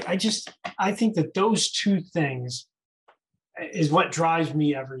I think that those two things is what drives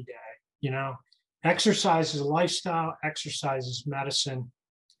me every day. You know, exercise is a lifestyle, exercise is medicine,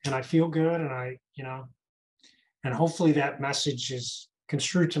 and I feel good, and and hopefully that message is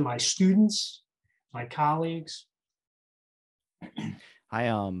construed to my students, my colleagues. I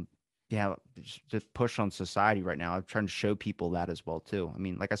yeah, just push on society right now. I'm trying to show people that as well too. I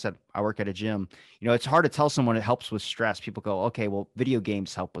mean, like I said, I work at a gym. It's hard to tell someone it helps with stress. People go, okay, well, video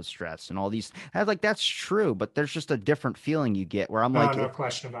games help with stress and all these. I was like, that's true, but there's just a different feeling you get where I'm Oh, like, no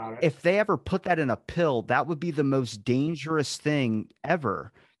question about it. if they ever put that in a pill, that would be the most dangerous thing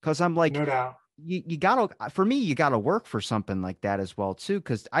ever. Because I'm like, No doubt. you gotta for me, you gotta work for something like that as well too.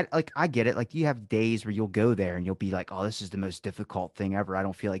 Because I get it. Like you have days where you'll go there and you'll be like, oh, this is the most difficult thing ever. I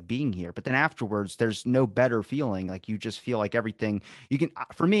don't feel like being here. But then afterwards, there's no better feeling. Like you just feel like everything you can.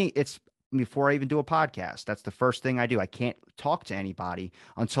 For me, it's before I even do a podcast. That's the first thing I do. I can't talk to anybody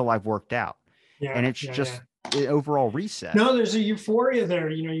until I've worked out, and Yeah, it's yeah, yeah. just an overall reset. No, there's a euphoria there.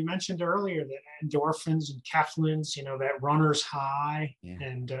 You mentioned earlier that endorphins and caffeines, that runner's high, Yeah.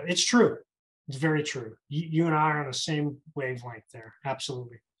 and it's true. It's very true. You and I are on the same wavelength there.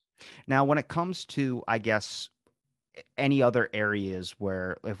 Absolutely. Now, when it comes to, I guess, any other areas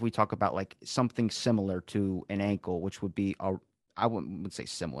where if we talk about like something similar to an ankle, which would be I wouldn't say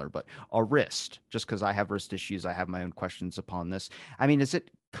similar, but a wrist, just because I have wrist issues, I have my own questions upon this. I mean, is it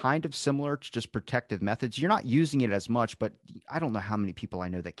kind of similar to just protective methods. You're not using it as much, but I don't know how many people I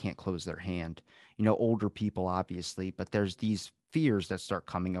know that can't close their hand. Older people, obviously, but there's these fears that start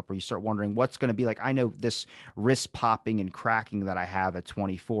coming up where you start wondering what's going to be like. I know this wrist popping and cracking that I have at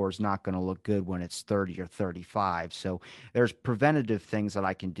 24 is not going to look good when it's 30 or 35. So there's preventative things that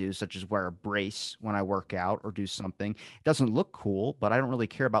I can do, such as wear a brace when I work out or do something. It doesn't look cool, but I don't really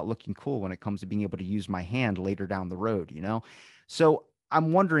care about looking cool when it comes to being able to use my hand later down the road. So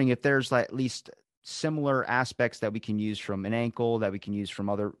I'm wondering if there's like at least similar aspects that we can use from an ankle, that we can use from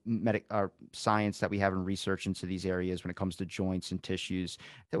other science that we have in research into these areas when it comes to joints and tissues,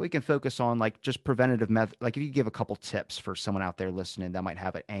 that we can focus on, like just preventative method. Like if you give a couple tips for someone out there listening that might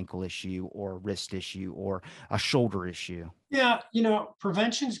have an ankle issue or a wrist issue or a shoulder issue. Yeah,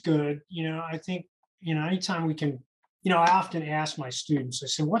 prevention's good. I think, anytime we can, I often ask my students, I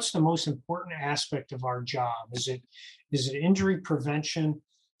say, what's the most important aspect of our job? Is it injury prevention?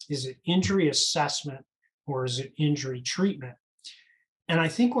 Is it injury assessment? Or is it injury treatment? And I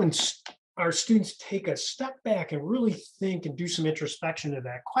think when our students take a step back and really think and do some introspection to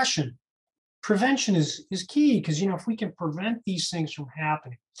that question, prevention is key, because if we can prevent these things from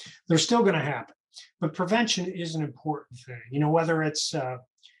happening, they're still going to happen. But prevention is an important thing. Whether it's uh,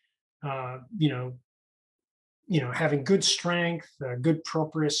 you know having good strength, good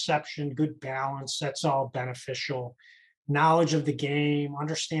proprioception, good balance, that's all beneficial. Knowledge of the game,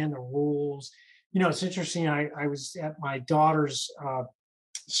 understand the rules. It's interesting. I was at my daughter's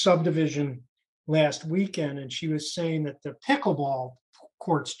subdivision last weekend, and she was saying that the pickleball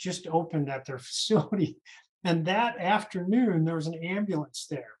courts just opened at their facility. And that afternoon, there was an ambulance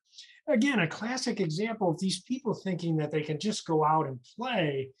there. Again, a classic example of these people thinking that they can just go out and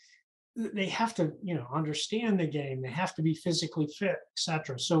play. They have to, understand the game. They have to be physically fit,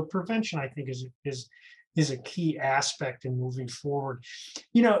 etc. So prevention, I think, is a key aspect in moving forward.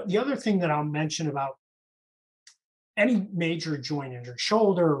 The other thing that I'll mention about any major joint injury,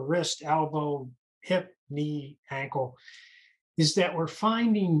 shoulder, wrist, elbow, hip, knee, ankle, is that we're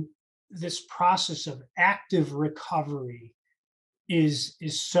finding this process of active recovery is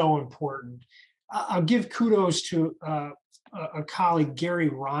so important. I'll give kudos to a colleague, Gary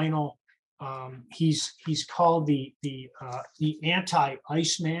Reinl. He's called the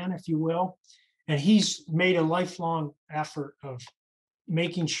anti-ice man, if you will, and he's made a lifelong effort of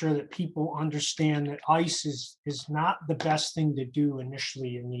making sure that people understand that ice is not the best thing to do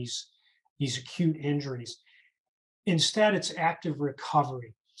initially in these acute injuries. Instead, it's active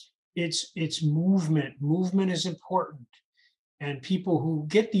recovery. It's movement. Movement is important. And people who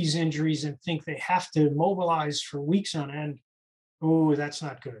get these injuries and think they have to mobilize for weeks on end, oh, that's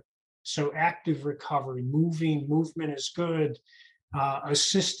not good. So active recovery, movement is good.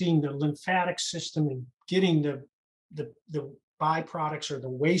 Assisting the lymphatic system and getting the byproducts or the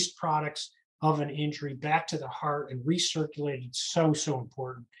waste products of an injury back to the heart and recirculated, so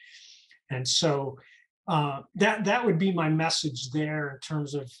important. And so that would be my message there in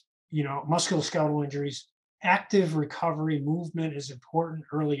terms of musculoskeletal injuries. Active recovery, movement is important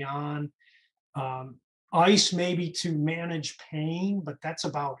early on. Ice maybe to manage pain, but that's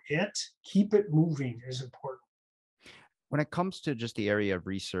about it. Keep it moving is important. When it comes to just the area of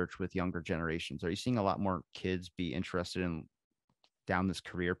research with younger generations, are you seeing a lot more kids be interested in down this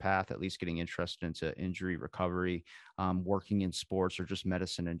career path, at least getting interested into injury recovery, working in sports or just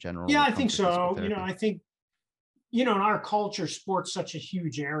medicine in general Yeah, when I it think comes to physical so. therapy? I think, in our culture, sports such a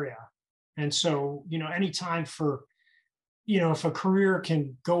huge area. And so, any time for, if a career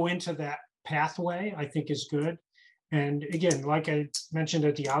can go into that pathway, I think is good. And again, like I mentioned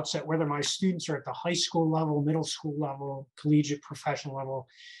at the outset, whether my students are at the high school level, middle school level, collegiate, professional level,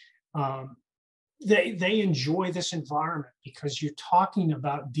 um, they enjoy this environment, because you're talking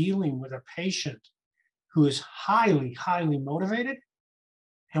about dealing with a patient who is highly motivated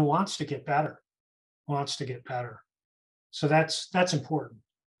and wants to get better, wants to get better. So that's important.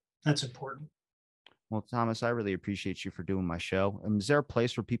 That's important. Well, Thomas, I really appreciate you for doing my show. Is there a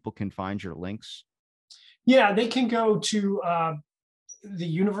place where people can find your links? Yeah, they can go to the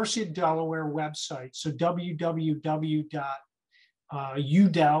University of Delaware website. So www.udel,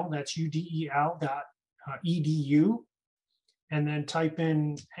 that's udel.edu, and then type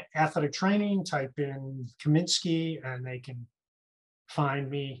in athletic training, type in Kaminski, and they can find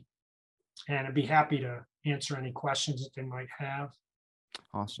me. And I'd be happy to answer any questions that they might have.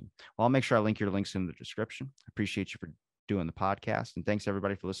 Awesome. Well, I'll make sure I link your links in the description. I appreciate you for doing the podcast. And thanks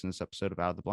everybody for listening to this episode of Out of the Blind.